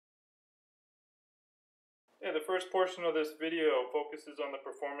Yeah, the first portion of this video focuses on the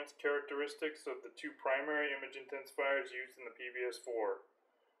performance characteristics of the two primary image intensifiers used in the PVS-4.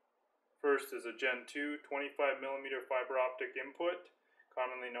 First is a Gen 2 25mm fiber optic input,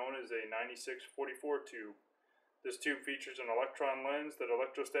 commonly known as a 9644 tube. This tube features an electron lens that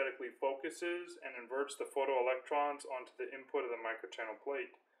electrostatically focuses and inverts the photoelectrons onto the input of the microchannel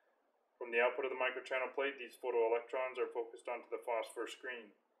plate. From the output of the microchannel plate, these photoelectrons are focused onto the phosphor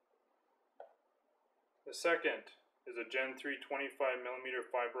screen. The second is a Gen 3 25mm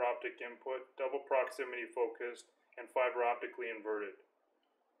fiber optic input, double proximity focused, and fiber optically inverted.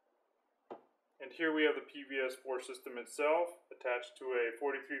 And here we have the PVS-4 system itself attached to a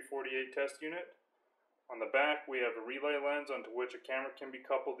 4348 test unit. On the back we have a relay lens onto which a camera can be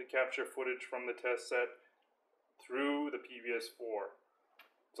coupled to capture footage from the test set through the PVS-4.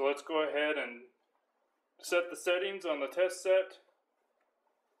 So let's go ahead and set the settings on the test set.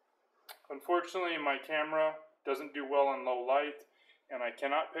 Unfortunately, my camera doesn't do well in low light, and I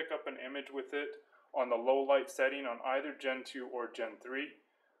cannot pick up an image with it on the low light setting on either Gen 2 or Gen 3.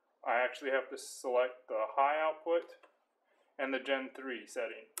 I actually have to select the high output and the Gen 3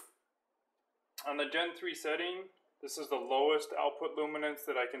 setting. On the Gen 3 setting, this is the lowest output luminance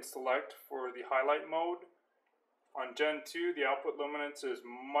that I can select for the highlight mode. On Gen 2, the output luminance is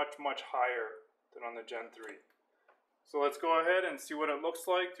much higher than on the Gen 3. So let's go ahead and see what it looks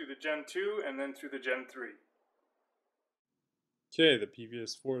like through the Gen 2 and then through the Gen 3. Okay, the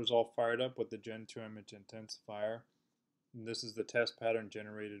PVS-4 is all fired up with the Gen 2 image intensifier. And this is the test pattern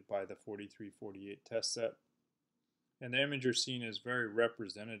generated by the 4348 test set. And the image you're seeing is very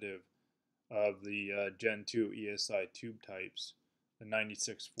representative of the Gen 2 ESI tube types, the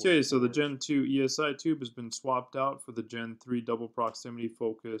 9644. Okay, so the Gen 2 ESI tube has been swapped out for the Gen 3 double proximity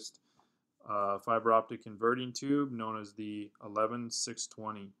focused fiber optic converting tube known as the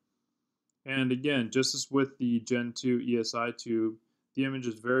 11620. And again, just as with the Gen 2 ESI tube, the image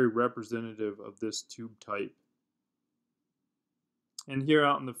is very representative of this tube type. And here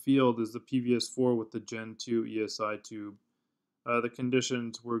out in the field is the PVS-4 with the Gen 2 ESI tube. The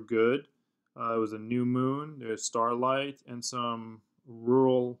conditions were good. It was a new moon, there was starlight, and some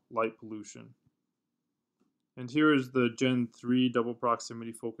rural light pollution. And here is the Gen 3 double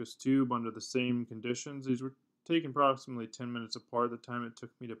proximity focus tube under the same conditions. These were taken approximately 10 minutes apart, the time it took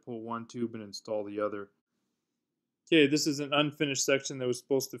me to pull one tube and install the other. Okay, this is an unfinished section that was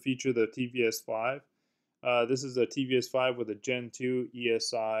supposed to feature the TVS-5. This is a TVS-5 with a Gen 2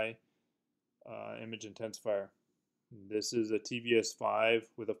 ESI image intensifier. This is a TVS-5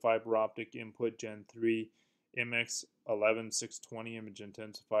 with a fiber optic input Gen 3 MX-9644 image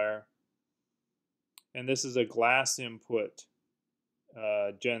intensifier. And this is a glass input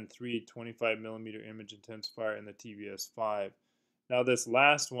Gen 3 25mm image intensifier in the TVS-5. Now this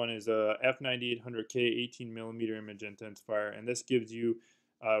last one is a F9800K 18mm image intensifier, and this gives you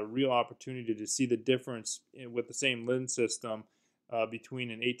a real opportunity to see the difference with the same lens system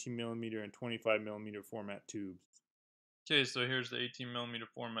between an 18mm and 25mm format tubes. Okay, so here's the 18mm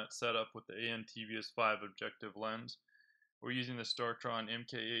format setup with the AN-TVS-5 objective lens. We're using the Startron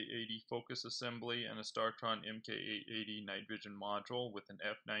MK880 focus assembly and a Startron MK880 night vision module with an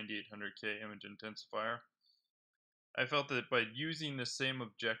F9800K image intensifier. I felt that by using the same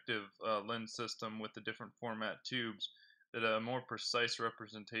objective lens system with the different format tubes, that a more precise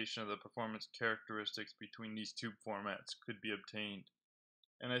representation of the performance characteristics between these tube formats could be obtained.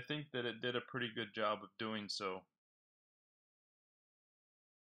 And I think that it did a pretty good job of doing so.